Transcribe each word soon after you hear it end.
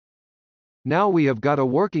Now we have got a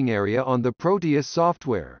working area on the Proteus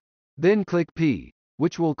software. Then click P,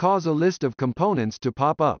 which will cause a list of components to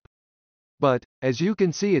pop up. But, as you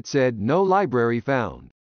can see, it said no library found.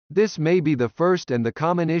 This may be the first and the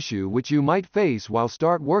common issue which you might face while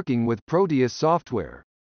start working with Proteus software.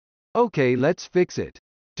 Okay, let's fix it.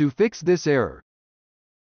 To fix this error,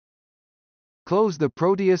 close the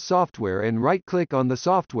Proteus software and right-click on the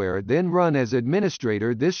software, then run as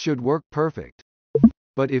administrator. This should work perfect.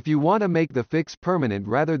 But if you want to make the fix permanent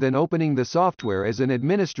rather than opening the software as an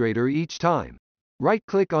administrator each time,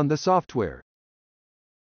 right-click on the software.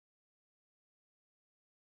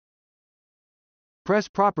 Press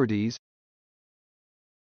Properties.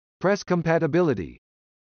 Press Compatibility.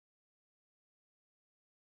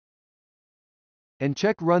 And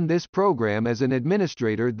check Run this program as an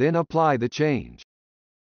administrator, then apply the change.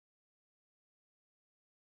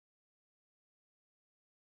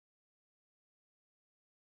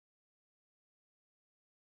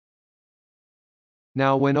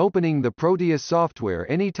 Now when opening the Proteus software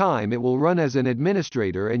anytime, it will run as an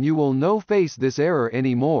administrator and you will no face this error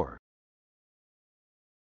anymore.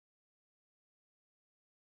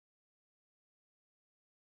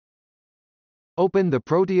 Open the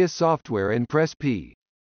Proteus software and press P.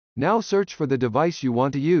 Now search for the device you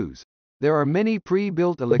want to use. There are many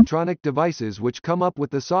pre-built electronic devices which come up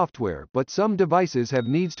with the software, but some devices have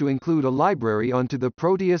needs to include a library onto the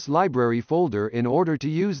Proteus library folder in order to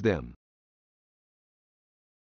use them.